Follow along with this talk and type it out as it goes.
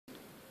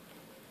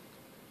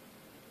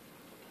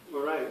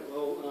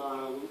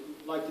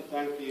like to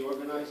thank the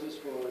organizers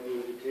for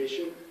the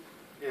invitation,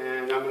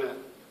 and I'm going to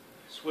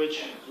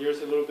switch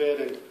gears a little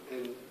bit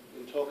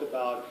and talk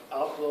about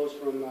outflows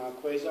from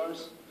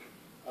quasars.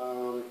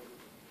 To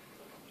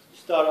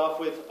start off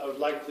with, I would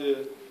like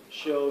to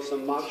show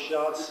some mock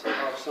shots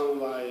of some of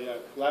my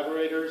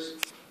collaborators.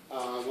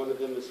 One of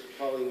them is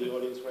probably in the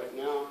audience right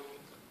now.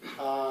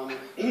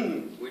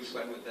 Which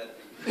one would that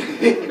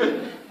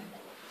be?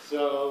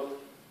 So,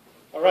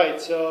 all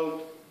right,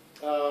 so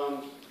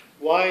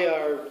why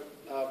are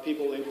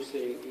people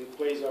interested in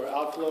quasar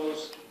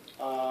outflows?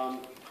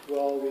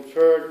 Well, we've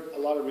heard a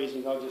lot of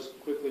reasons. I'll just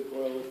quickly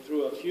go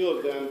through a few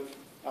of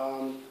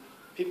them.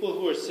 People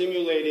who are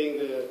simulating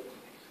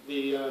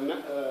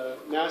the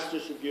mass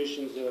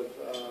distributions of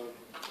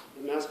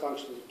the mass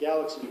functions of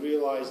galaxies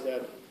realized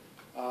that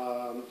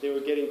they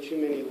were getting too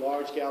many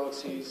large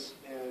galaxies,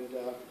 and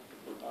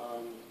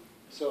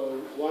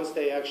so once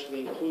they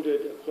actually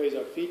included a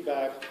quasar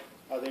feedback,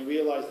 they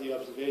realized the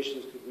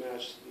observations could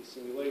match the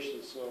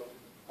simulations. So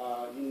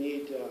you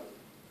need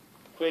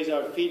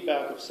quasar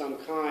feedback of some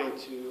kind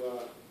to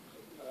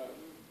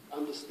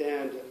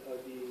understand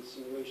the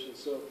simulation.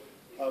 So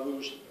we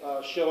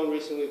were shown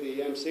recently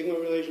the M-sigma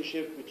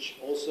relationship, which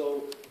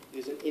also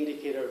is an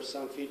indicator of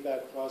some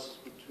feedback process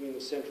between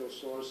the central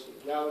source and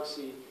the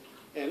galaxy.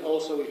 And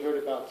also we heard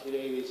about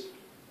today this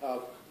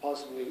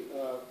possibly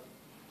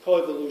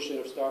coevolution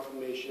of star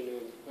formation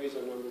and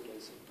quasar number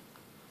density.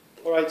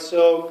 All right,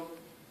 so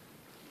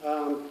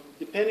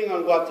depending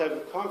on what type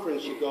of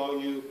conference you go,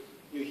 you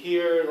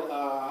hear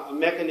a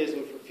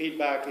mechanism for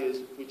feedback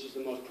which is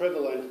the most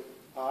prevalent.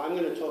 I'm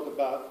going to talk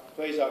about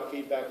quasar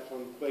feedback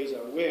from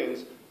quasar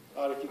winds.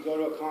 If you go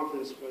to a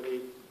conference where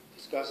they're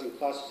discussing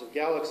clusters of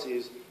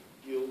galaxies,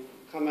 you'll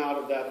come out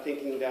of that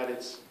thinking that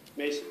it's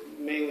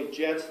mainly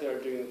jets that are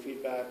doing the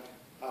feedback.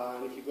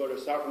 And if you go to a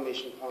star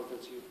formation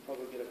conference, you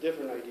probably get a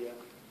different idea.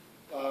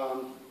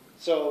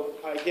 So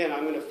again,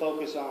 I'm going to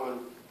focus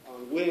on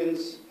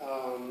winds,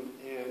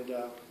 and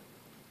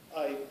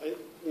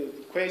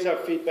quasar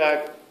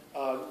feedback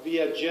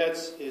via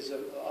jets is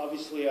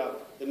obviously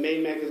the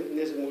main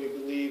mechanism we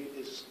believe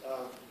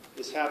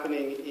is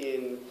happening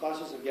in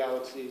clusters of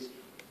galaxies.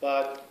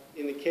 But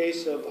in the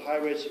case of high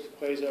redshift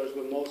quasars,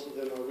 where most of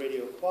them are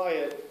radio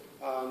quiet,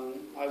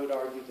 I would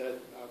argue that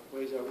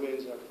quasar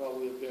winds are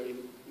probably a very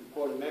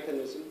important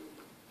mechanism.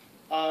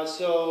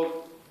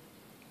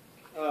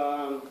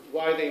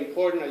 Why are they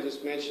important? I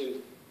just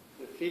mentioned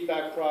the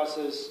feedback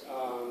process.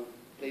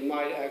 They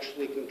might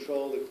actually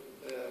control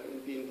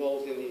and be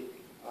involved in the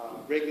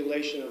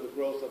regulation of the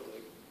growth of the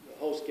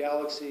host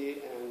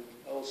galaxy and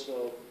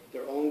also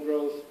their own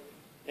growth.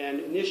 And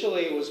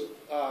initially it was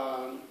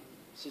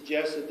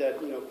suggested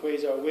that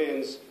quasar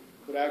winds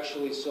could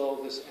actually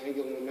solve this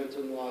angular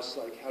momentum loss,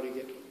 like how to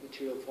get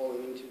material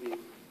falling into the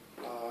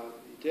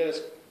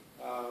disk.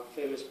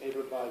 Famous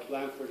paper by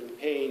Blanford and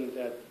Payne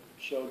that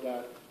showed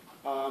that.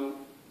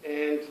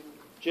 And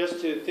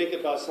just to think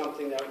about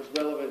something that was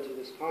relevant to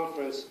this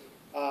conference,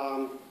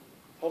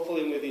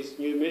 hopefully with these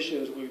new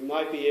missions, we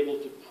might be able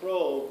to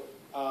probe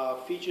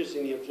features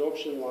in the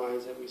absorption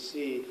lines that we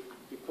see.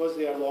 Because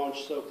they are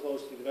launched so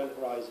close to the event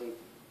horizon,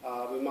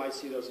 we might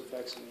see those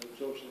effects in the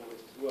absorption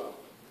lines as well.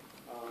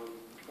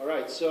 All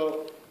right,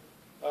 so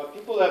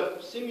people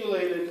have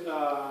simulated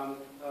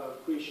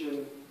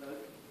accretion,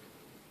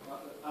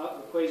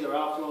 quasar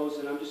outflows,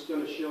 and I'm just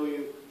going to show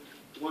you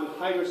one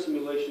Hydra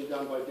simulation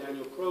done by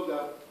Daniel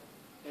Kroga,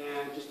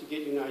 and just to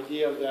get you an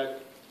idea of that,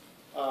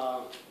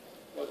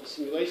 what the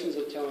simulations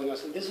are telling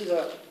us. And this is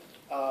a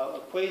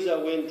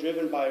quasar wind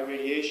driven by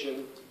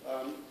radiation,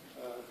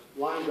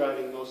 line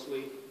driving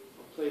mostly.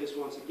 I'll play this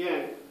once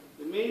again.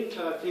 The main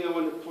thing I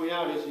want to point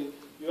out is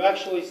you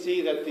actually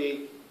see that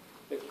the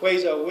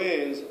quasar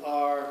winds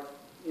are,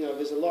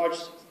 there's a large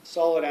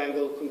solid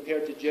angle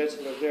compared to jets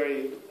that are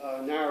very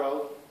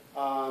narrow,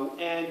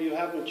 and you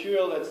have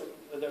material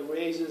that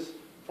raises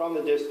from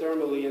the disk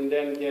thermally and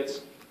then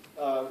gets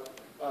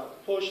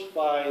pushed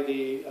by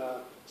the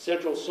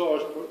central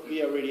source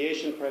via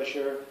radiation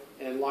pressure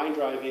and line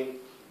driving,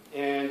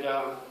 and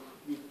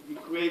you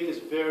create this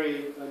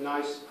very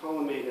nice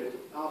collimated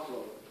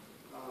outflow.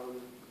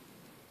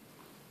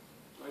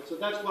 Right, so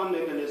that's one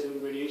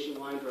mechanism, radiation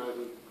line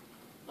driving.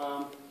 There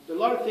are a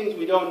lot of things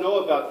we don't know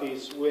about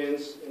these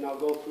winds, and I'll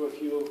go through a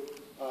few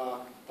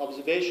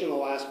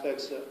observational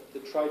aspects to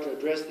try to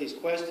address these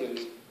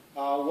questions.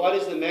 What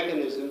is the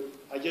mechanism?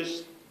 I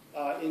just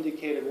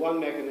indicated one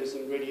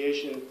mechanism,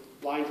 radiation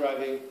line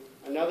driving.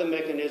 Another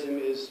mechanism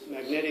is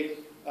magnetic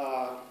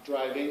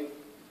driving.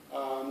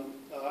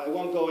 I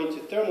won't go into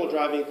thermal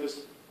driving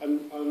because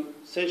I'm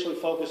essentially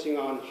focusing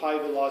on high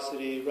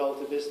velocity,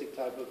 relativistic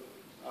type of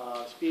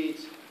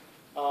speeds.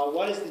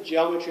 What is the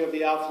geometry of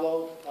the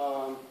outflow?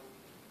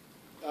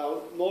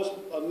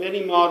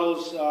 Many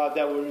models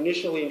that were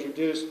initially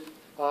introduced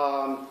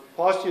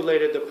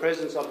postulated the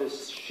presence of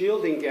this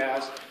shielding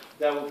gas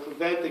that will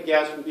prevent the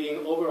gas from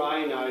being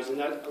over-ionized, and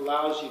that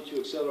allows you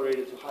to accelerate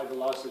it to high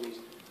velocities.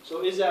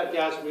 So is that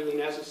gas really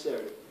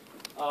necessary?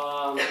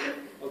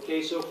 Okay,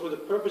 Okay, so for the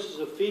purposes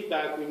of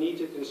feedback, we need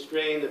to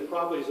constrain the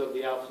properties of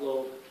the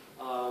outflow,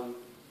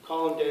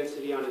 column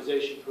density,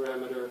 ionization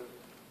parameter.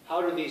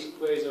 How do these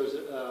quasars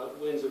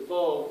winds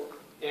evolve,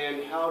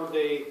 and how do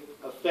they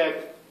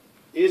affect?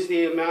 Is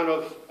the amount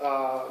of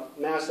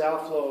mass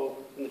outflow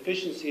and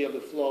efficiency of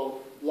the flow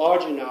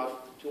large enough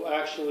to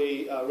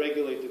actually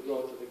regulate the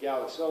growth of the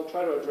galaxy? So I'll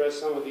try to address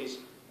some of these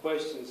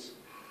questions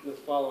in the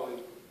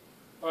following.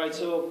 All right,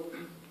 so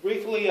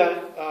briefly,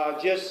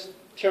 just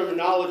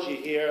terminology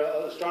here.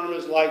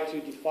 Astronomers like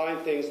to define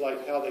things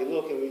like how they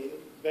look, and we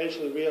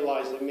eventually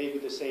realize they may be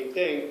the same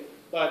thing.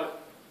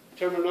 But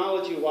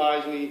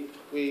terminology-wise,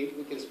 we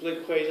can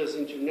split quasars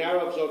into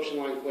narrow absorption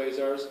line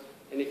quasars,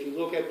 and if you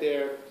look at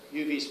their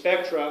UV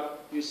spectra,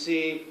 you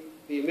see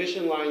the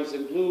emission lines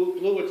in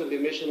blue width of the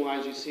emission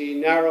lines. You see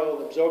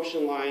narrow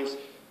absorption lines,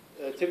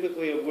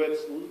 typically of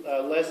widths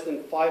less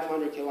than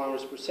 500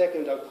 kilometers per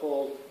second, are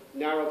called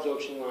narrow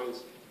absorption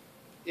lines.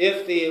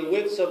 If the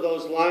widths of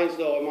those lines,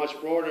 though, are much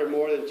broader,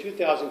 more than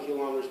 2,000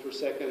 kilometers per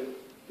second,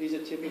 these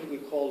are typically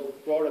called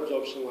broad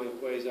absorption line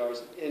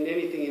quasars, and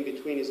anything in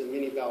between is a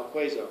mini-Bal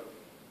quasar.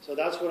 So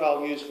that's what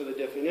I'll use for the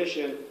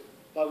definition.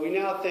 But we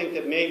now think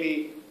that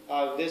maybe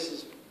this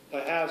is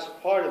perhaps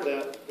part of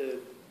the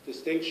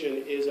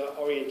distinction is an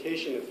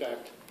orientation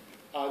effect.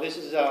 This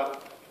is a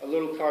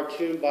little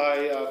cartoon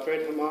by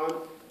Fred Hamann,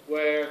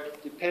 where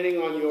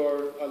depending on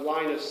your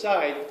line of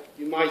sight,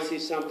 you might see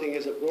something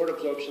as a broad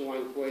absorption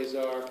line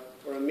quasar,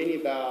 or a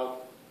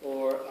mini-Bal,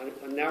 or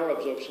a narrow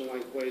absorption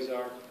line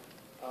quasar.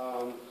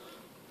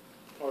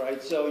 All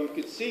right, so you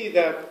could see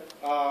that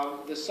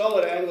the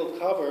solid angle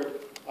covered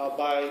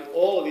by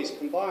all of these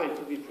combined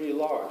could be pretty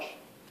large.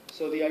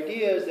 So the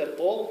idea is that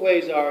all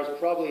quasars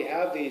probably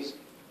have these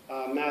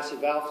massive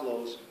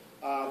outflows,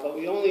 but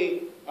we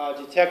only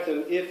detect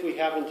them if we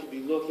happen to be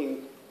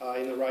looking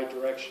in the right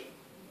direction.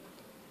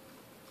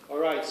 All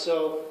right,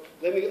 so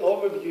let me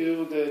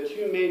overview the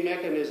two main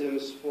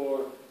mechanisms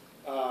for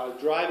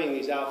driving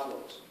these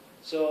outflows.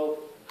 So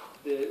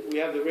we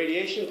have the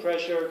radiation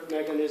pressure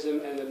mechanism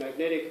and the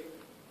magnetic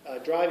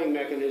driving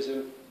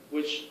mechanism,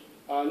 which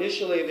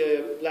initially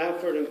the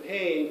Blanford and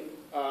Payne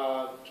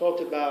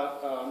talked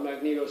about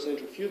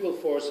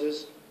magnetocentrifugal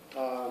forces,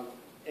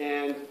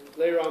 and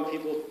later on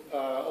people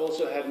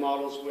also had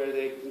models where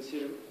they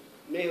considered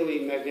mainly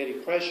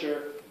magnetic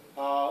pressure,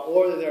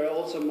 or there are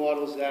also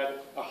models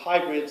that are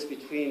hybrids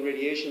between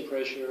radiation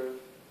pressure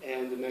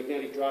and the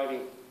magnetic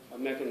driving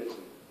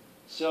mechanism.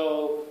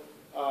 So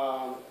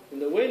in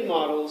the wind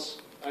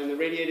models, in the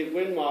radiated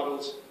wind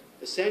models,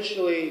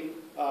 essentially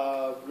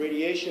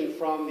radiation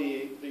from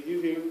the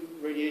UV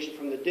radiation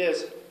from the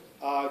disk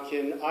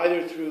can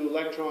either through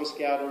electron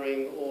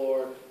scattering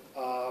or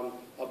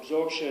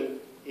absorption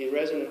in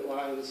resonant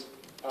lines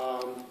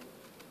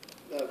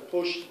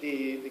push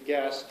the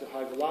gas to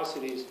high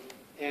velocities.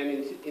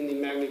 And in the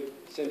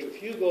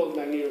magnetocentrifugal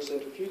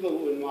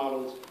wind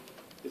models,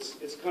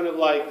 it's kind of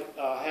like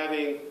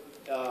having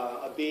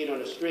a bead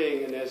on a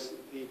string, and as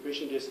the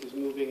accretion disk is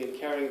moving and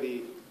carrying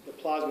the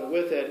plasma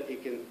with it,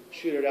 it can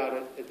shoot it out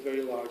at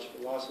very large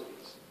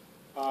velocities.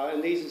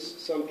 And these are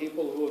some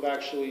people who have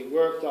actually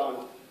worked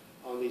on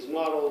these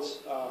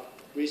models.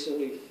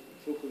 Recently,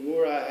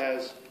 Fukumura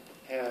has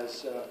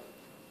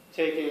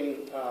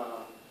taken,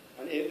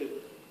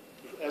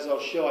 as I'll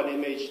show, an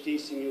MHD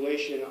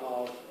simulation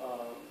of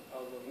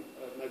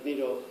a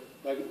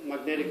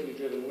magnetically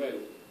driven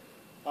wind.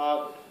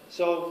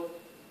 So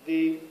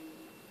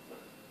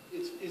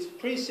it's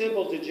pretty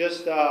simple to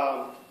just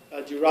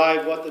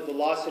derive what the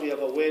velocity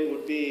of a wind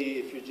would be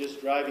if you're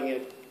just driving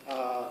it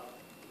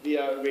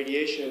via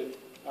radiation.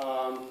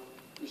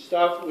 You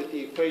start with the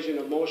equation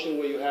of motion,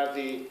 where you have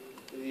the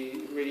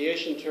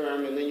radiation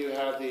term, and then you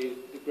have the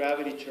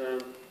gravity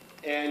term.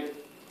 And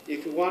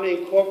if you want to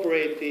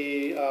incorporate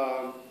the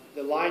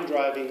line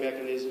driving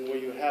mechanism, where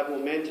you have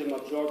momentum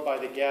absorbed by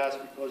the gas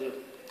because of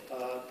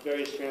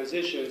various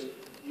transitions,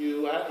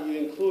 you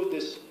include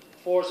this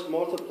force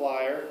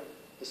multiplier.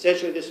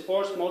 Essentially, this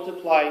force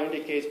multiplier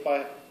indicates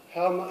by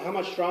how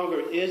much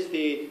stronger is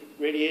the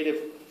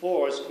radiative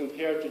force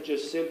compared to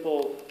just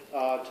simple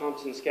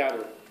Thomson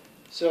scattering.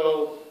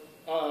 So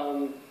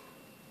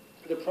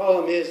the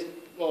problem is,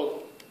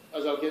 well,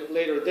 as I'll get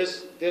later,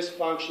 this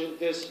function,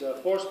 this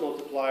force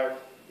multiplier,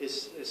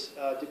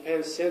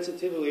 depends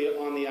sensitively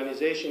on the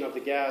ionization of the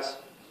gas.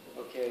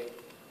 Okay.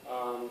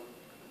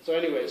 So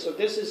anyway, so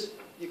this is,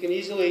 you can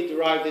easily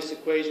derive this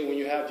equation when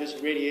you have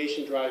just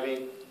radiation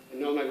driving and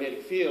no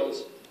magnetic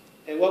fields.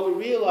 And what we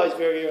realized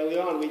very early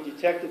on, we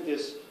detected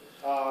this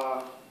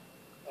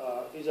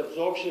these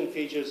absorption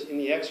features in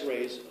the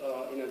X-rays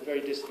in a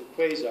very distant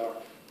quasar,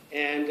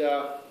 and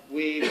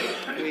we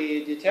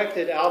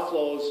detected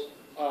outflows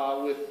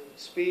with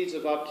speeds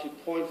of up to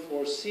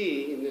 0.4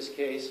 C in this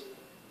case.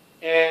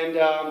 And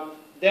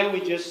then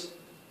we just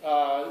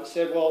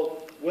said,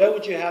 well, where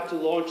would you have to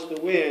launch the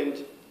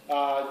wind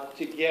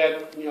to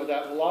get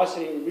that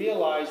velocity? And we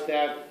realized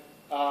that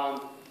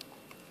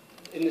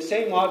in the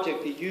same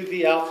object, the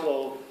UV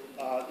outflow,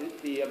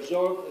 the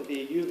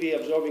UV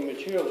absorbing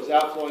material is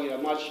outflowing at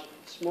a much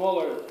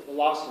smaller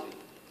velocity.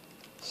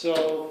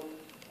 So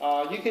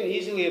you can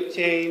easily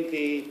obtain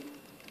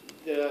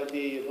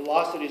the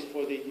velocities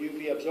for the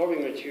UV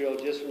absorbing material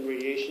just from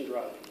radiation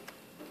driving.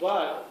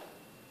 But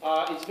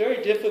it's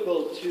very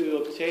difficult to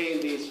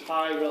obtain these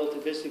high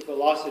relativistic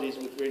velocities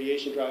with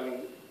radiation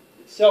driving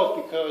itself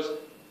because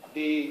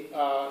the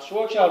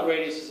Schwarzschild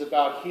radius is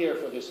about here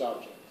for this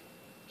object.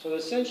 So the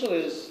essential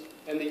is,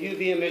 and the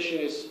UV emission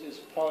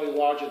is probably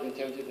larger than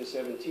 10 to the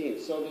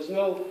 17th. So there's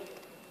no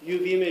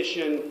UV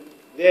emission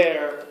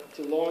there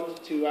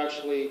to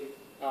actually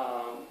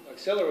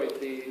accelerate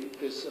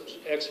this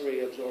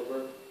X-ray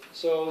absorber.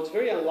 So it's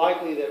very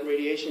unlikely that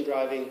radiation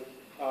driving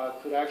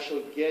could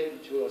actually get you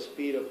to a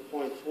speed of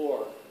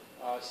 0.4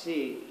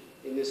 C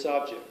in this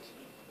object.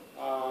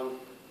 And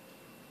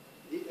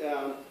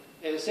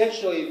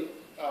essentially,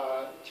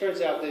 it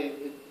turns out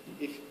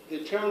if the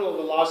terminal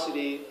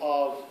velocity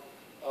of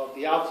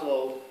the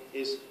outflow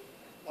is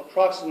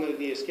approximately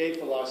the escape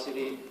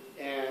velocity,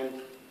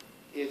 and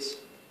it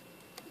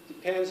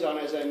depends on,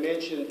 as I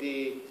mentioned,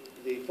 the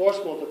force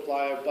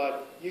multiplier,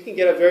 but you can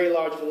get a very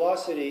large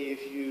velocity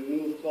if you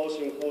move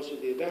closer and closer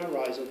to the event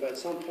horizon, but at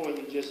some point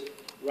you just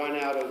run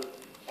out of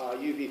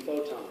UV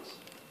photons.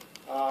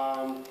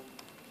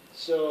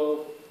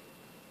 So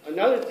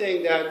another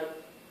thing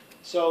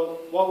so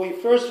what we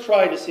first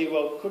tried to see,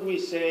 well, could we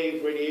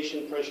save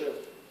radiation pressure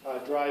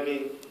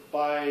driving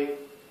by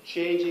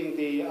changing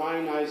the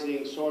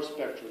ionizing source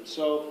spectrum?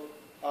 So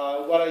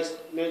what I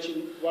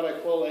mentioned, what I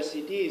call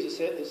SED, is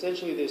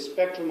essentially the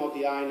spectrum of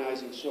the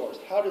ionizing source.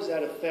 How does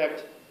that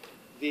affect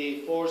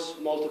the force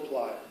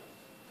multiplier?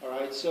 All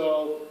right,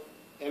 so,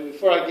 and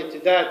before I get to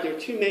that, there are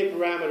two main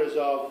parameters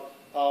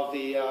of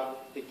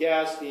the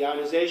gas, the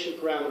ionization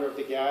parameter of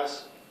the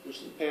gas,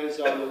 which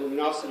depends on the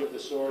luminosity of the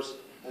source,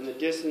 and the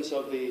distance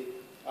of the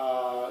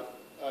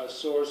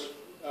source,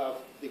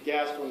 the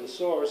gas from the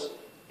source,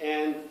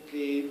 and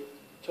the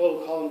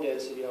total column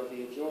density of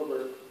the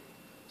absorber.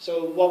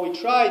 So what we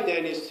tried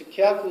then is to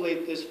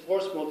calculate this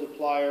force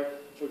multiplier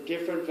for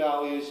different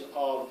values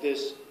of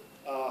this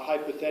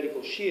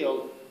hypothetical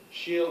shield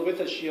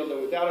with a shield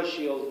and without a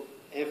shield,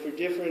 and for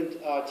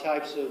different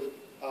types of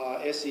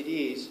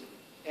SEDs.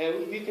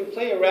 And you can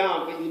play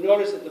around, but you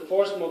notice that the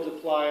force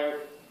multiplier,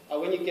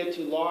 when you get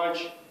to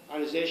large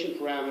ionization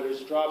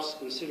parameters, drops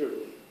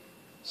considerably.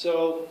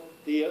 So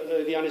the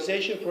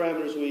ionization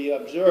parameters we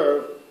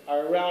observe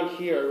are around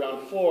here,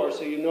 around 4.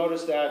 So you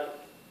notice that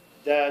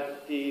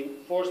the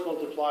force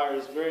multiplier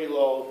is very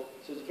low.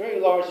 So it's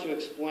very large to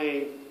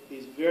explain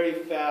these very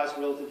fast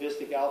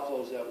relativistic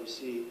outflows that we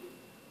see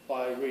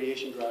by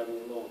radiation driving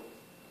alone.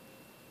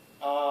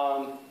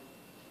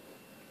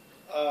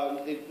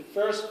 The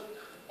first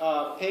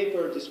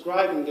paper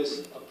describing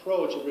this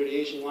approach of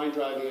radiation line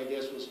driving, I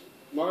guess, was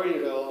Murray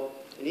et al.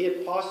 And he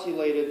had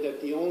postulated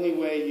that the only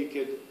way you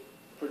could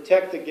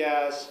protect the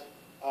gas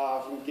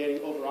from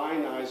getting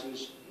over-ionized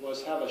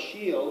was have a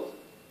shield.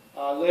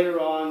 Later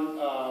on,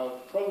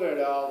 Kroger et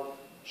al.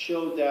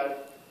 Showed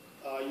that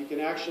you can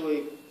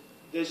actually,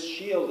 this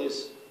shield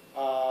is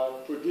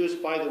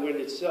produced by the wind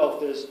itself.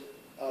 There's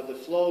the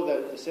flow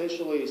that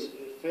essentially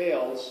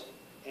fails,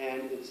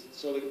 and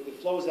so the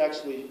flow is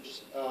actually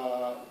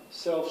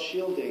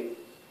self-shielding.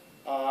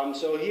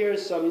 So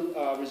here's some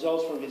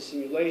results from his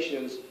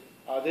simulations.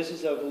 This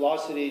is a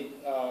velocity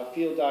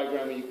field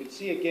diagram, and you can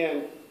see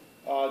again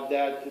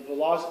that the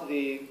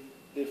velocity,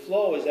 the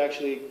flow is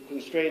actually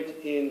constrained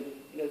in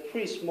a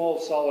pretty small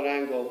solid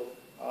angle.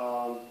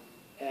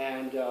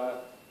 And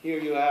here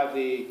you have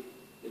the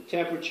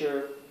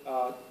temperature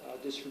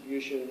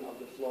distribution of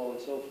the flow and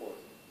so forth.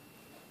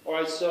 All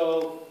right,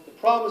 so the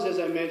problems, as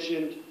I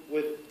mentioned,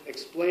 with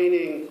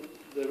explaining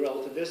the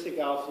relativistic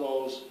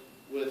outflows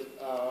with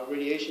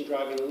radiation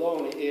driving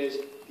alone is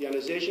the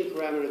ionization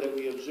parameter that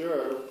we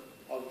observe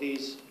of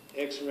these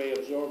X-ray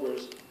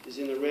absorbers is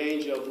in the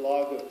range of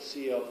log of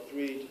C of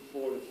 3 to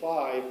 4 to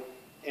 5,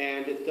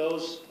 and at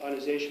those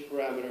ionization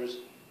parameters,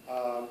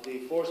 the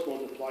force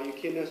multiplier, you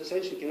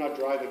essentially cannot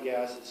drive a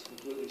gas; it's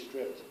completely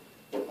stripped.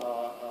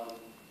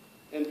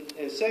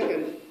 And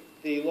second,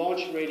 the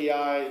launch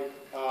radii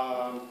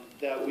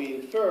that we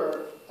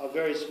infer are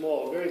very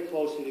small, very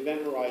close to the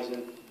event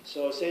horizon.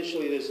 So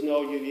essentially, there's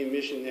no UV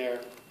emission there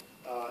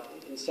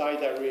inside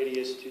that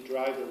radius to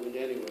drive the wind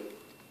anyway.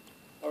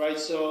 All right,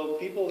 so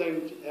people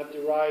then have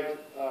derived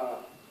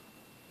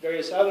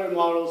various other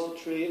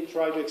models to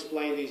try to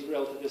explain these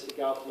relativistic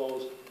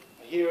outflows.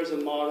 Here is a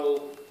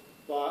model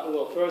by,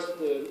 well, first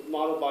the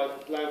model by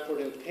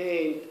Blanford and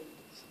Payne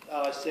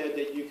said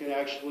that you can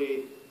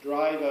actually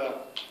drive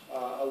a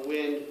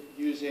wind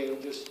using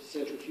just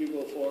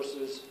centrifugal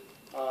forces.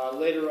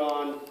 Later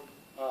on,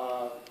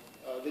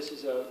 this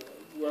is a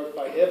work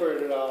by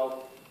Everett et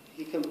al.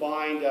 He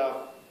combined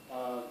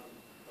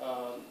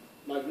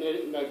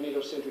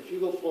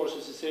magnetocentrifugal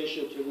forces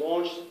essentially to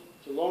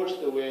launch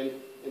the wind,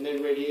 and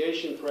then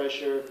radiation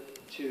pressure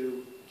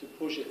to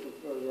push it from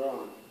further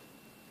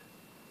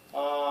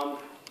on.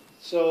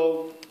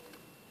 So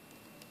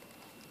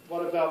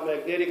what about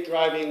magnetic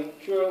driving,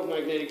 pure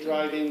magnetic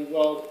driving?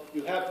 Well,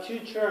 you have two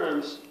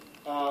terms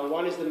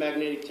One is the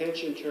magnetic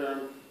tension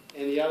term,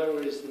 and the other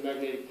one is the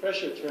magnetic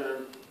pressure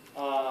term.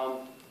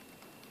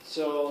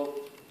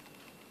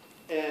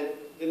 And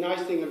the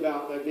nice thing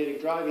about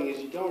magnetic driving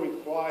is you don't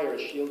require a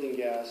shielding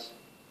gas,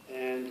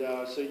 and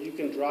so you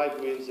can drive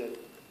winds at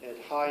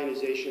high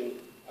ionization,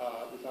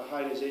 with a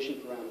high ionization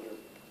parameter.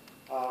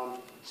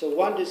 So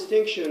one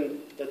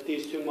distinction that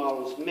these two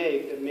models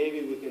make, and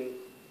maybe we can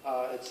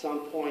at some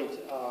point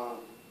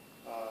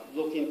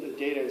look into the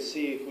data and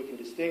see if we can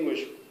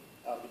distinguish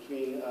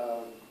between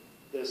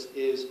this,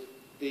 is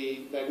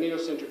the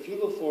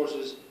magnetocentrifugal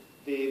forces.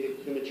 The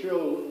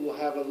material will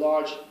have a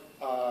large,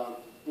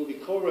 will be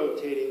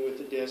co-rotating with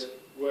the disk,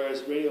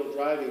 whereas radial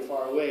driving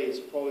far away is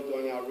probably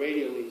going out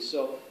radially.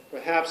 So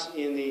perhaps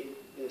in the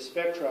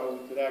spectra we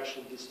could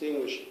actually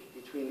distinguish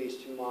between these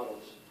two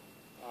models.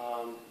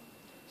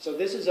 So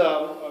this is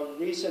a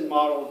recent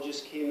model,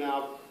 just came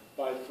out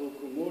by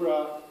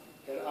Fukumura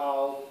et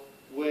al.,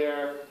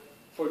 where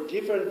for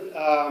different,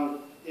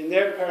 in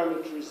their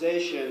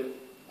parameterization,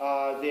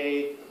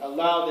 they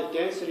allow the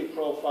density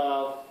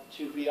profile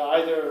to be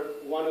either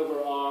 1 over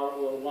r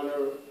or 1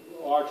 over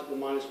r to the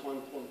minus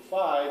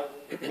 1.5,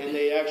 and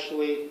they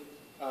actually,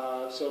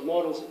 so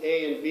models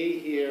A and B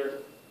here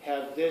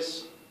have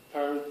this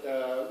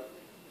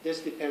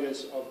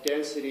dependence of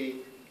density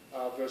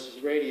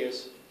versus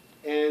radius,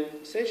 and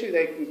essentially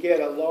they can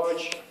get a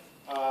large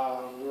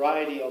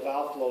variety of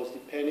outflows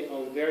depending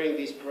on varying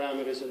these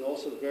parameters and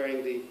also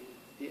varying the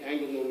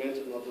angular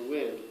momentum of the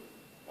wind.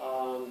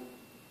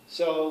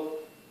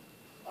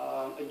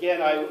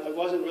 Again, I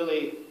wasn't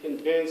really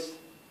convinced,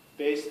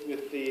 based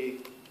with the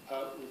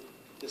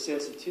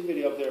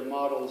sensitivity of their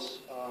models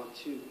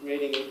to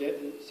creating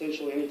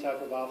essentially any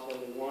type of outflow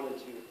they wanted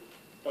to.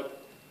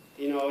 But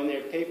in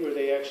their paper,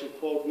 they actually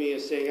quote me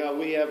as saying, "Oh,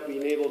 we have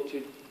been able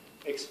to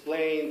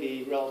explain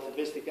the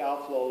relativistic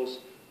outflows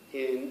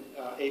in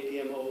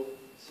APM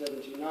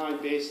 0729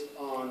 based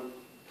on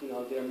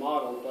their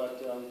model."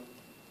 But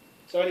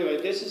so anyway,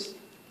 this is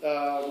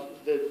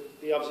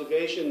the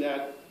observation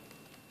that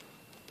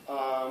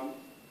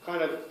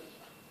kind of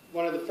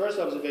one of the first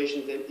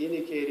observations that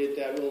indicated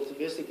that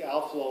relativistic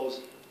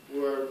outflows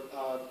were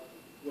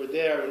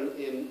there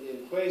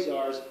in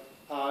quasars.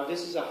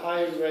 This is a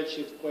higher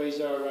redshift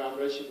quasar around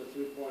redshift of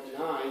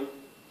 3.9.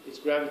 It's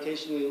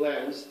gravitationally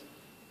lensed.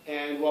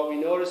 And what we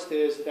noticed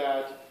is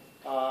that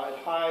at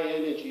high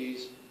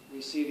energies, we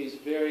see these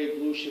very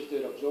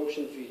blue-shifted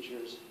absorption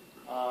features.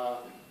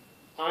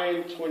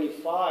 Iron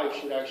 25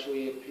 should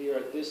actually appear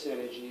at this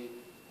energy,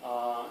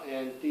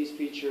 and these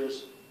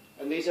features,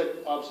 and these are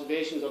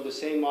observations of the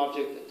same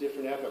object at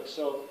different epochs.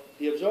 So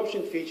the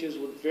absorption features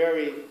would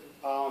vary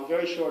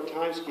very short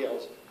time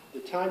scales. The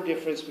time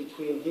difference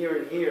between here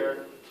and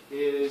here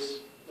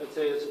is, let's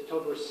say it's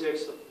October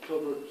 6th,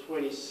 October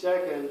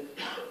 22nd.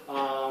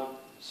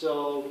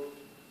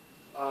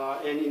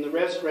 And in the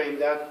rest frame,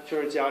 that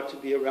turns out to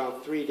be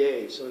around 3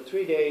 days. So in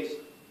 3 days,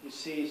 you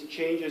see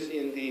changes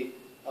in the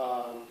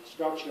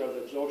structure of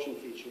the absorption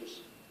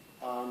features.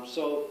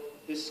 So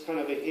this is kind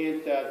of a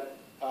hint that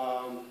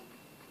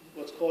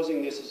what's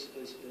causing this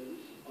is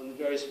on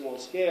very small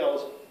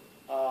scales.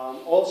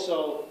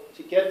 Also,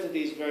 to get to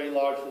these very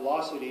large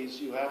velocities,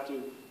 you have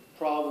to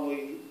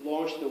probably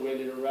launch the wind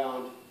at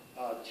around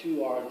 2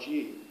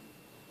 RG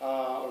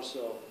or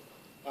so.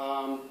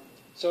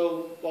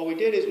 So what we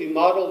did is we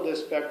modeled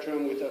this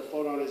spectrum with a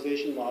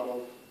photoionization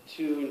model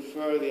to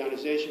infer the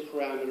ionization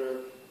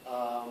parameter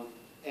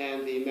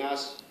and the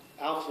mass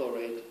outflow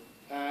rate.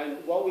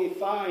 And what we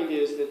find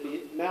is that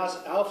the mass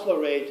outflow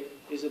rate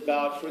is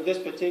about, for this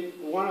particular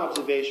one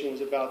observation,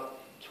 was about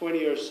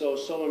 20 or so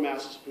solar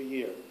masses per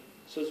year.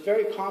 So it's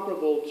very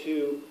comparable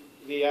to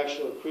the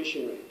actual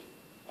accretion rate.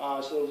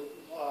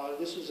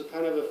 This was a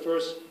kind of a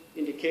first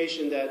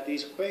indication that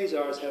these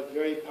quasars have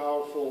very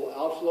powerful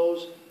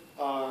outflows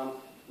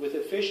with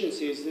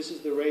efficiencies. This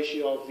is the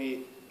ratio of the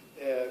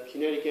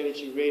kinetic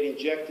energy rate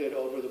injected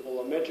over the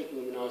bolometric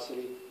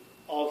luminosity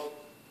of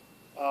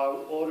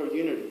order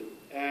unity.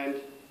 And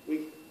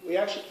we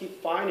actually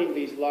keep finding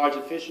these large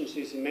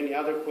efficiencies in many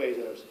other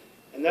quasars.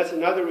 And that's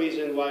another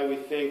reason why we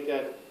think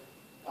that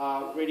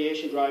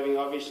radiation driving,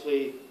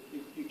 obviously,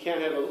 you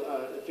can't have an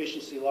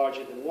efficiency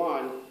larger than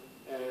 1,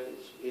 and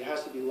it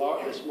has to be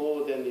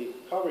smaller than the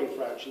covering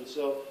fraction.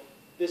 So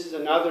this is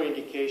another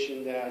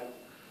indication that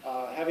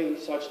having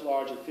such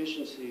large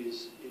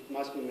efficiencies, it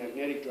must be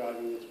magnetic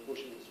driving that's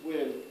pushing this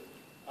wind.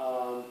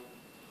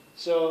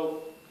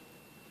 So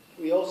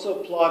we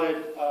also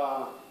plotted,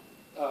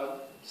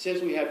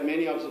 since we had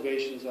many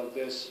observations of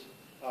this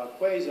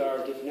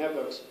quasar, different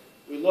epochs,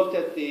 we looked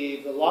at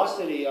the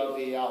velocity of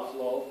the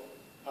outflow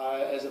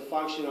as a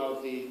function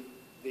of the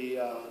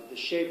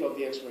shape of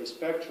the X-ray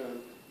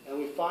spectrum. And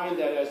we find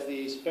that as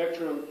the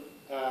spectrum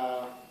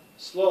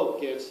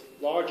slope gets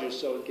larger,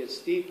 so it gets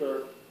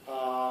steeper,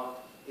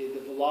 the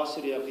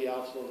velocity of the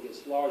outflow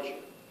gets larger.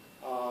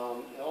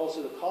 And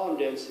also the column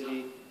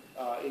density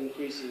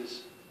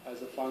increases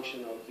as a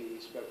function of the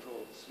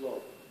spectral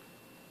slope.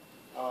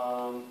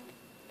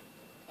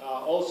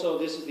 Also,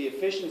 this is the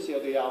efficiency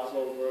of the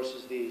outflow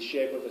versus the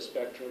shape of the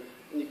spectrum.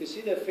 And you can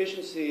see the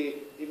efficiency,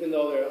 even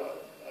though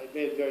I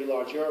made very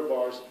large error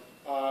bars,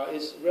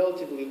 is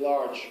relatively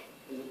large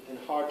and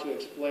hard to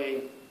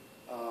explain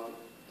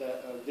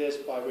this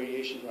by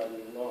radiation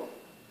driving alone.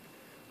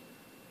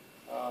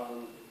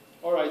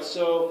 All right,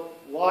 so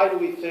why do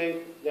we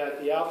think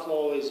that the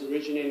outflow is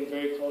originating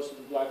very close to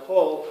the black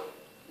hole?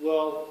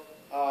 Well,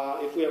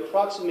 if we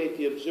approximate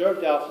the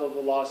observed outflow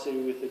velocity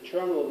with the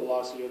terminal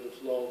velocity of the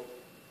flow,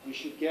 we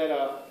should get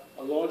a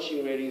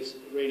launching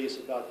radius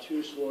about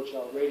 2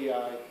 Schwarzschild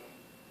radii.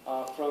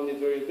 From the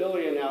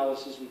variability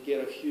analysis, we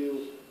get a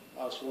few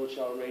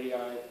Schwarzschild radii.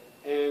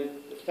 And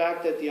the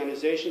fact that the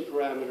ionization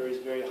parameter is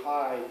very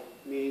high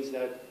means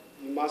that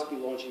you must be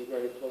launching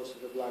very close to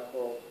the black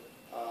hole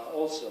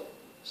also.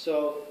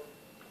 So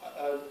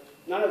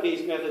none of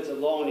these methods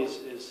alone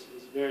is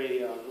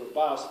very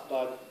robust,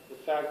 but the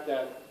fact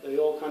that they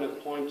all kind of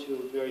point to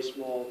a very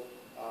small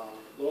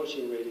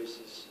launching radius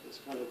is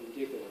kind of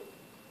indicative.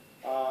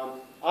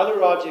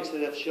 Other objects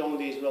that have shown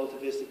these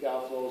relativistic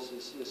outflows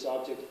is this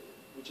object,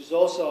 which is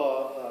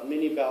also a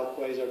mini-Bell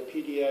quasar,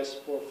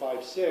 PDS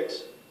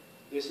 456.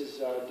 This is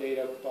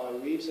data by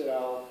Reeves et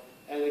al.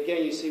 And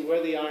again, you see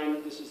where the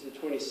ion, this is the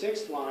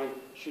 26th line,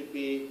 should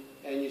be,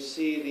 and you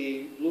see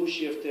the blue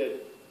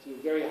shifted to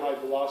very high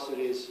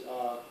velocities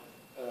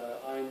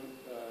ion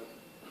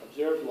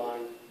observed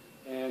line,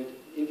 and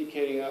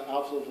indicating an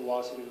outflow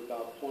velocity of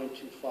about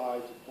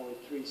 0.25 to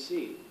 0.3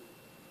 C.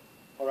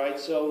 All right,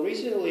 so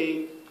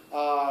recently,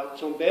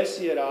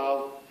 Tombesi et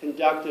al.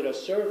 Conducted a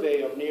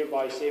survey of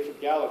nearby Seyfert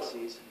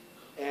galaxies,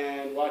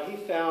 and what he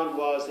found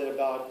was that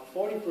about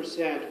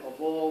 40%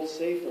 of all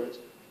Seyferts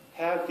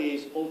have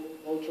these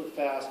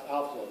ultra-fast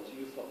outflows,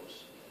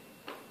 UFOs.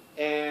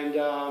 And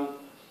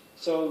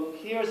so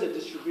here's the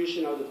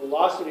distribution of the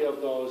velocity of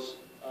those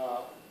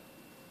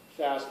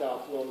fast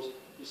outflows.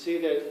 You see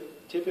that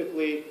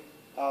typically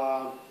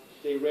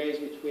they range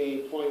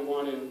between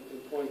 0.1 and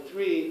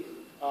 0.3,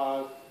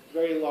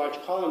 very large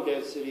column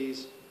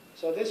densities.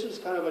 So this was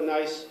kind of a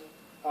nice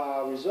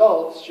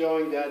result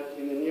showing that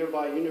in the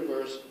nearby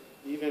universe,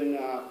 even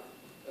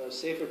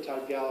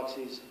Seyfert-type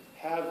galaxies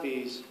have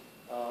these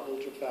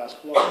ultra-fast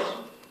flows.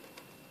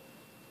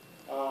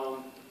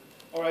 All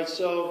right,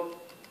 so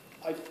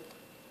I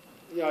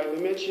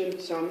mentioned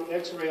some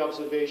X-ray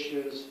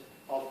observations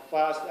of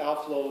fast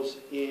outflows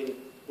in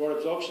broad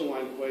absorption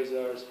line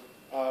quasars.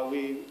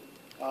 We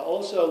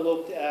also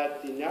looked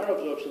at the narrow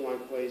absorption line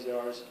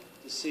quasars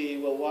to see,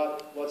 well,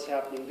 what's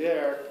happening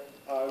there.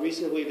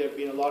 Recently, there have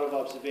been a lot of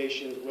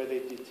observations where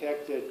they've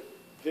detected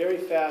very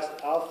fast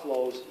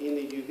outflows in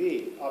the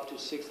UV, up to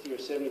 60 or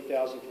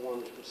 70,000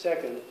 kilometers per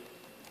second.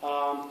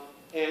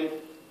 And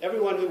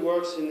everyone who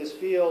works in this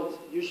field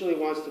usually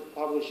wants to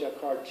publish a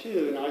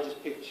cartoon. I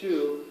just picked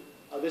two.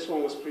 This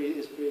one is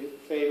pretty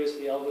famous,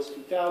 the Elvis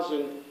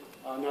 2000.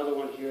 Another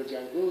one here,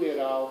 Ganguly et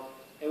al.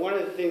 And one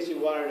of the things we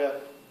wanted to...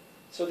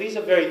 So these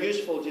are very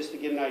useful just to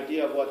get an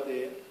idea of what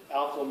the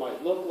outflow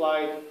might look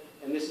like.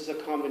 And this is a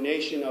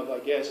combination of, I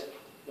guess,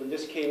 when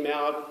this came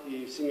out,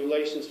 the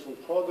simulations from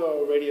Progo are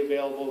already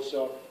available,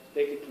 so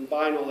they could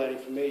combine all that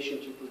information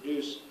to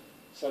produce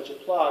such a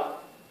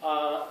plot.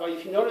 But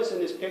if you notice in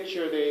this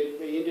picture, they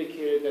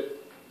indicated that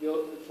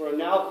for a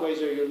null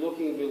quasar, you're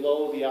looking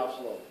below the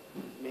outflow,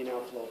 main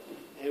outflow.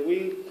 And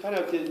we kind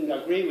of didn't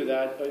agree with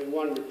that, but we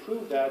wanted to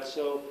prove that,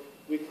 so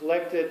we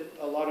collected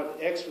a lot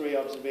of X-ray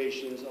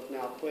observations of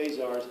null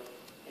quasars,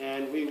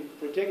 and we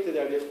predicted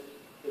that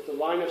if the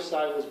line of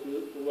sight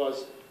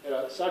was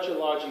at such a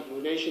large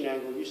inclination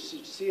angle, you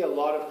should see a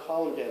lot of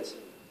column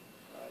density.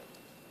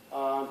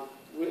 Right?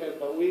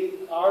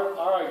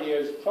 Our idea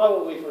is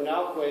probably for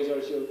null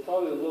quasars, you're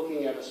probably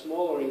looking at a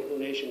smaller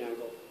inclination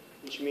angle,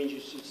 which means you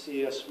should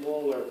see a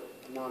smaller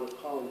amount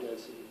of column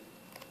density.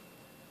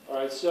 All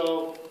right,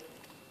 so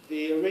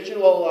the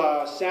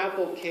original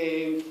sample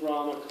came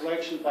from a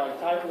collection by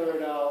Teitler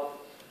et al.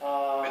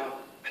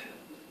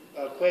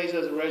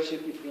 Quasars are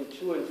redshift between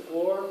 2 and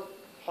 4,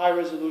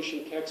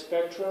 high-resolution Keck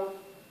spectra.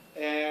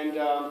 And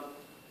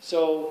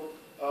so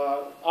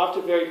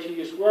after very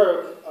tedious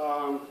work,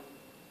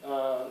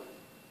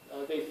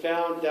 they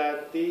found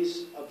that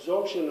these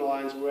absorption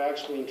lines were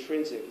actually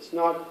intrinsic. It's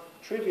not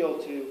trivial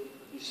to,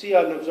 you see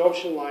an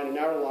absorption line, a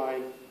narrow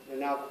line, in a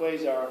null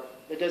quasar.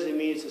 That doesn't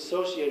mean it's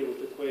associated with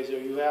the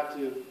quasar. You have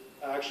to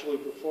actually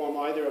perform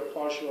either a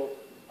partial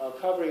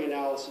covering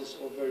analysis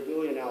or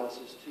variability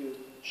analysis to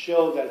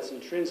show that it's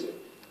intrinsic.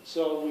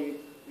 So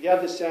we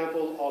have this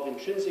sample of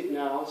intrinsic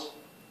nulls,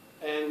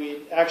 and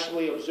we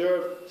actually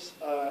observed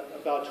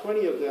about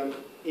 20 of them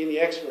in the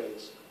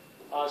X-rays.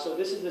 So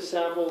this is the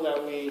sample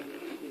that we've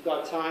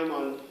got time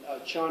on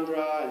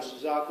Chandra and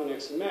Suzaku and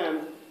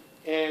XMM,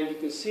 and you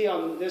can see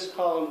on this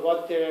column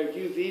what their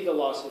UV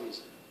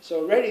velocities.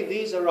 So already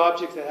these are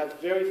objects that have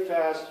very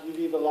fast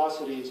UV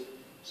velocities.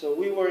 So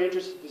we were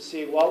interested to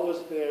see what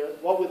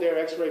were their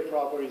X-ray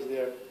properties,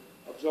 their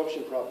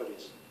absorption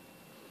properties.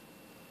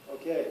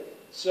 Okay,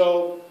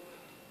 so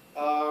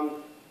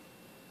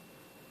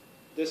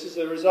this is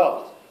the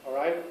result. All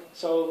right?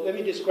 So let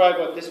me describe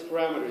what this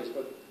parameter is.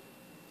 But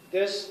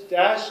this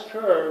dashed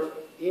curve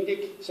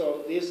indicates,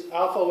 so this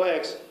alpha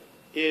x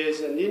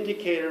is an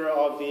indicator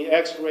of the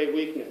X-ray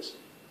weakness.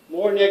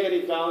 More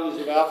negative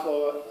values of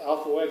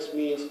alpha x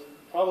means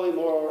probably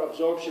more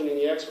absorption in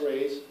the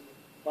X-rays.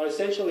 But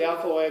essentially,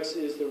 alpha x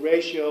is the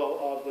ratio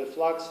of the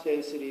flux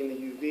density in the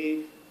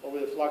UV over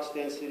the flux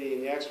density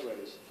in the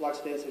X-rays. Flux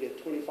density at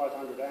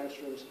 2,500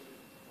 angstroms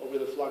over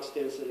the flux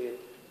density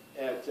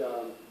at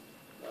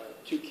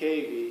 2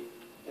 keV.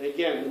 And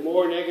again, the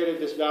more negative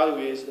this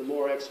value is, the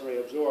more X-ray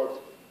absorbed.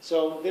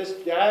 So this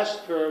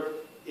dashed curve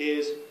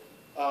is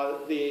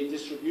the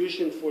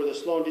distribution for the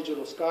Sloan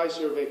Digital Sky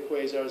Survey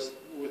quasars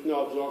with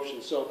no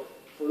absorption. So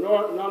for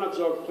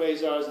non-absorbed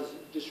quasars, the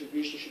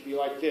distribution should be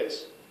like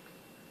this.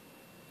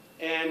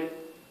 And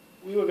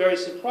we were very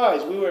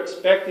surprised. We were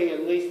expecting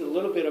at least a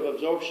little bit of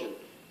absorption.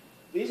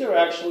 These are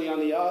actually on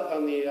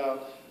the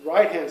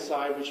right-hand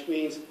side, which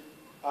means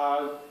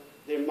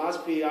there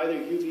must be either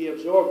UV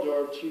absorbed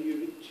or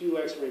too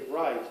X-ray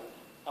bright.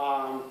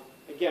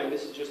 Again,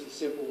 this is just a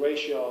simple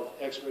ratio of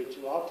X-ray to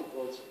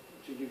opticals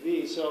to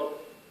UV. So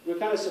we're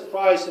kind of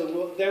surprised.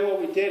 So then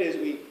what we did is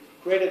we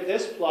created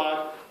this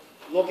plot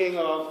looking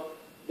of,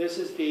 this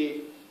is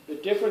the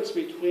difference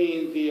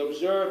between the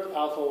observed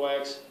alpha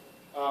x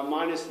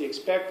minus the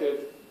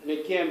expected. And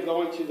again,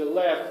 going to the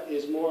left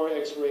is more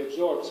X-ray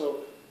absorbed.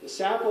 So the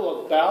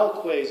sample of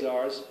BAL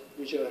quasars,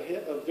 which are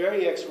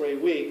very X-ray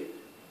weak,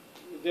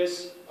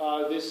 this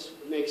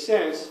makes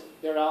sense.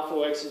 Their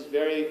alpha x is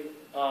very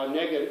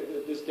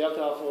negative. This delta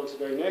alpha x is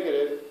very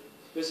negative.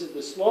 This is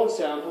the Sloan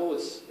sample.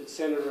 It's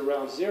centered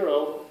around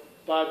 0.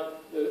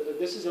 But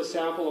this is a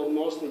sample of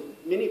mostly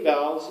mini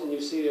BALs, and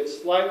you see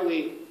it's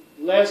slightly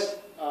less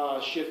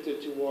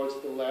shifted towards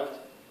the left.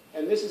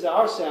 And this is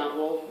our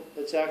sample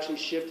that's actually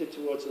shifted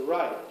towards the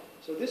right.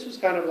 So this was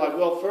kind of like,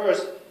 well,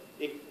 first,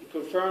 it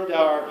confirmed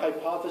our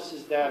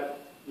hypothesis that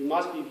you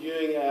must be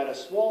viewing at a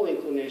small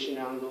inclination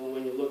angle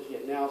when you're looking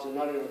at nails and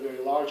not in a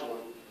very large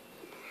one,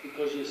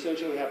 because you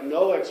essentially have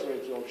no X-ray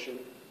absorption.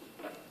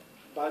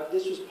 But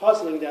this was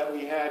puzzling that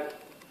we had,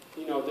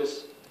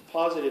 this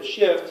positive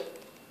shift.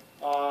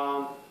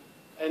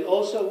 And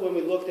also when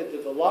we looked at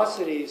the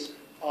velocities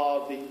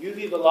of the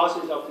UV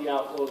velocities of the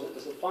outflows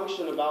as a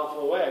function of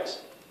alpha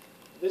x,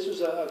 this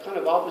was a kind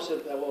of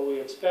opposite of what we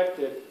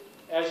expected.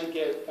 As you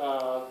get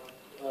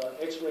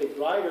X-ray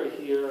brighter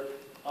here,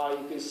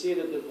 you can see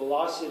that the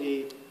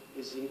velocity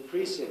is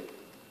increasing.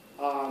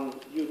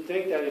 You'd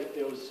think that if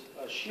there was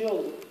a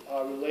shield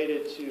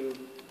related to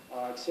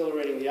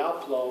accelerating the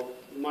outflow,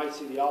 you might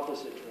see the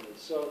opposite trend.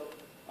 So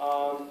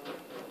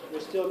we're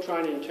still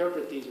trying to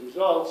interpret these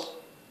results.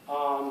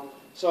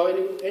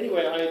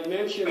 Anyway, I had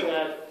mentioned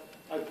that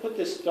I put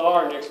this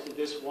star next to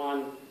this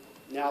one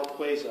now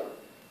quasar.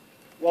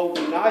 Well, it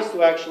would be nice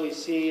to actually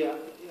see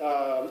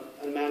a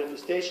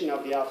manifestation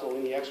of the outflow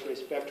in the X-ray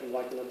spectrum,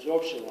 like an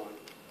absorption line.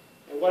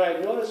 And what I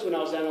noticed when I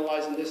was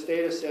analyzing this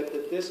data set,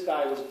 that this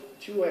guy was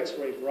too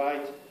X-ray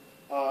bright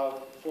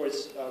for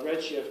its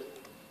redshift.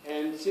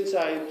 And since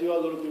I do a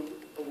little bit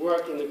of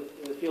work in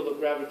the field of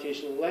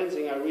gravitational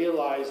lensing, I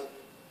realized,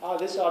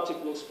 this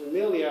object looks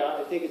familiar.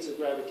 I think it's a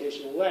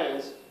gravitational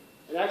lens.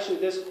 And actually,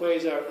 this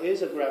quasar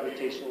is a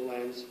gravitational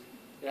lens.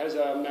 It has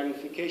a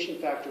magnification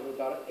factor of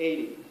about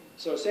 80.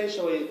 So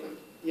essentially,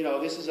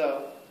 this is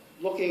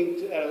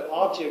looking at an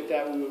object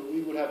that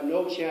we would have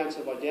no chance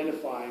of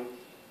identifying.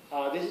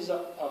 This is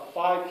a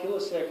 5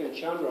 kilosecond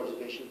Chandra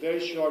observation, very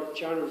short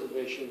Chandra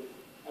observation.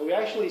 And we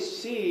actually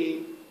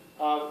see,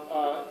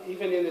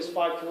 even in this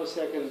 5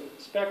 kilosecond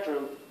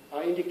spectrum,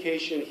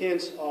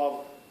 hints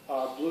of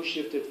blue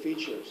shifted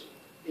features,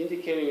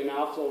 indicating an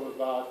outflow of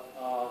about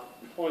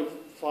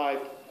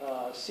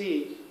 0.5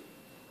 C.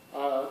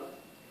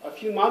 A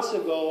few months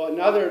ago,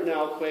 another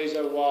now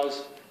quasar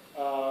was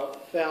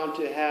found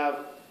to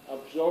have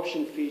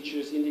absorption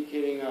features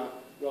indicating a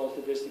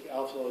relativistic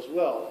outflow as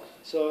well.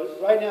 So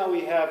right now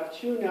we have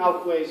two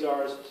now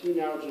quasars, two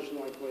narrow absorption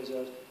line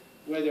quasars,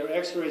 where their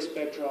X-ray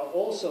spectra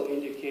also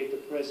indicate the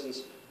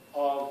presence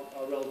of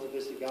a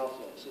relativistic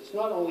outflow. So it's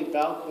not only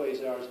BAL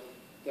quasars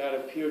that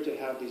appear to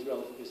have these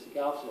relativistic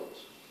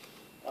outflows.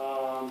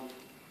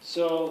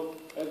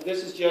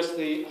 This is just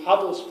the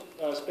Hubble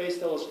Space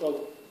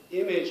Telescope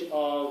image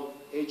of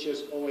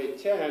HS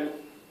 0810.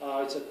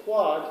 It's a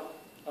quad,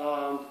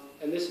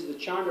 and this is the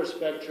Chandra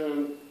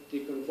spectrum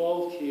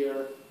deconvolved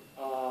here.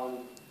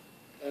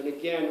 And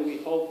again, we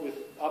hope with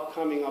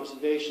upcoming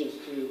observations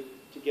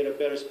to get a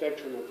better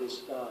spectrum of this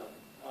sky.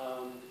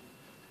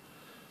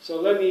 So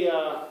let me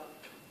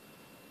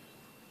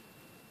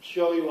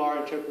show you our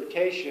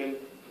interpretation.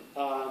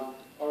 All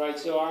right,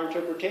 so our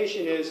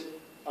interpretation is,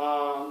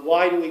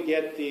 why do we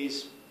get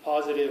these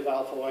positive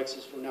alpha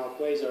x's for now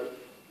quasars?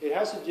 It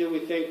has to do, we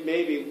think,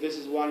 maybe this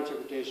is one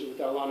interpretation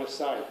with our line of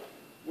sight.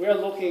 When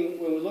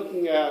we're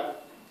looking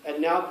at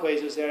now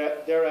quasars,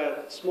 they're at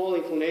a small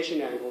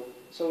inclination angle.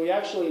 So we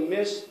actually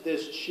miss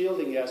this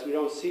shielding gas. We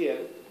don't see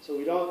it. So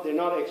they're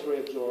not X-ray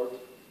absorbed.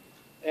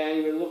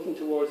 And we're looking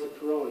towards the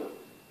corona.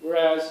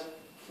 Whereas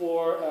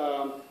for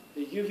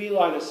the UV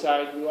line of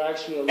sight, you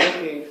actually are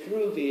looking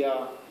through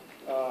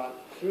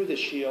the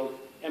shield,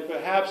 and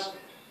perhaps,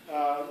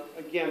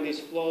 again, these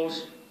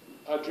flows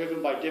are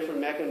driven by different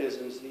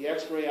mechanisms. The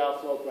X-ray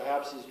outflow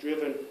perhaps is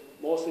driven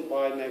mostly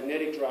by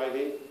magnetic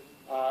driving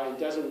and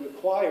doesn't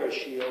require a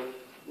shield,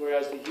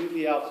 whereas the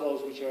UV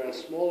outflows, which are at a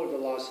smaller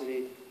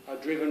velocity, are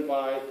driven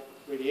by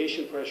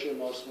radiation pressure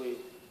mostly,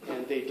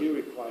 and they do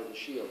require the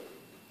shield.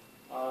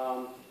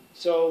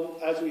 So,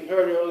 as we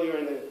heard earlier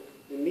in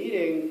the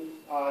meeting,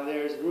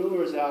 there's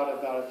rumors out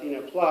about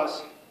Athena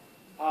Plus.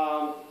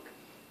 I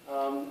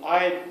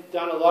had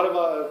done a lot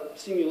of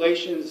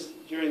simulations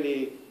during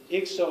the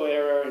IGSO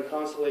era in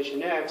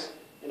Constellation X,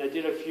 and I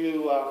did a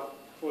few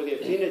for the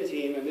Athena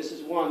team, and this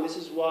is one. This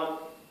is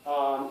what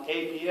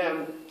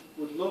APM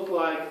would look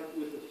like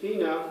with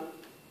Athena.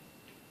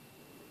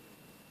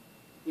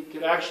 We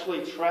could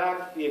actually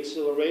track the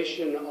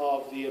acceleration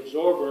of the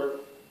absorber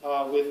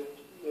with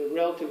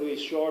relatively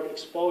short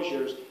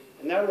exposures,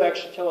 and that would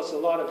actually tell us a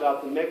lot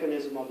about the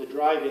mechanism of the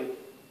driving.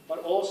 But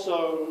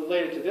also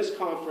related to this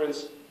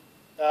conference,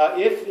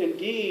 if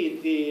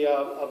indeed the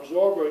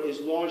absorber is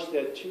launched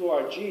at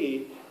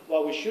 2RG,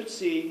 what we should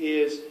see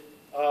is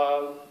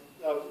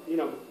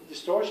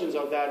distortions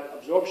of that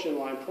absorption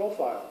line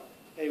profile.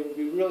 It would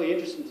be really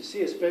interesting to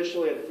see,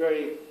 especially at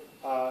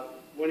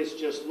when it's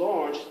just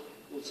launched.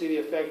 We'll see the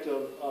effect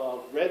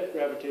of red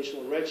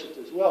gravitational redshift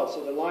as well.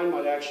 So the line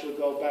might actually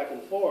go back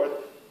and forth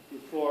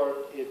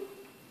before it.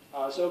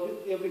 So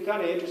it'll be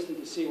kind of interesting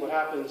to see what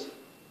happens.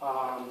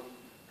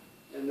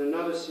 And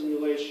another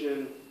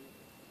simulation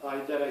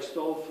that I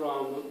stole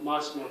from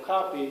Massimo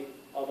Capi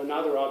of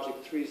another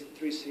object,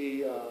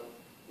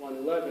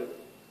 3C111.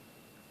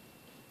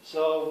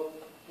 So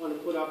I want to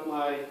put up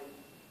my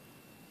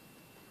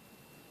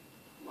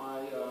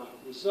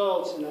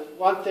results. And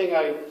one thing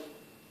I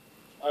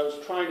was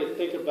trying to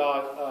think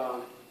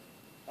about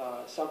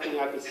something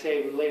I could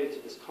say related to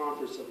this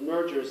conference of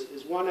mergers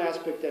is one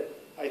aspect that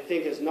I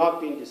think has not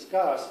been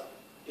discussed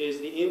is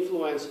the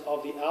influence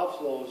of the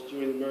outflows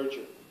during the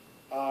merger.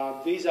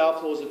 These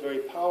outflows are very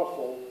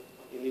powerful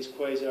in these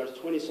quasars,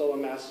 20 solar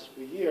masses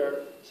per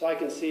year, so I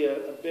can see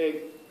a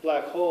big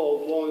black hole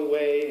blowing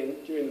away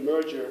during the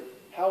merger.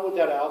 How would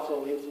that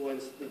outflow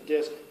influence the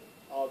disk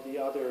of the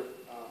other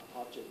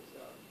object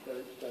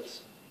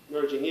that's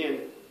merging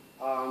in?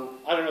 I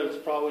don't know, it's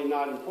probably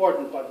not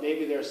important, but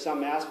maybe there are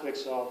some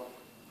aspects of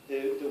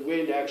the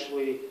wind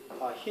actually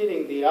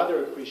hitting the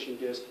other accretion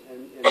disk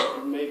and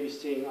maybe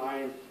seeing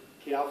iron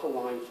K-alpha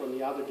line from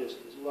the other disk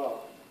as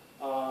well.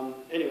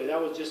 Anyway,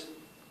 that was just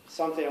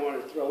something I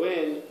wanted to throw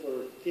in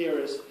for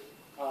theorists,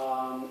 and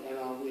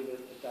I'll leave it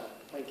at that.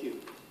 Thank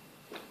you.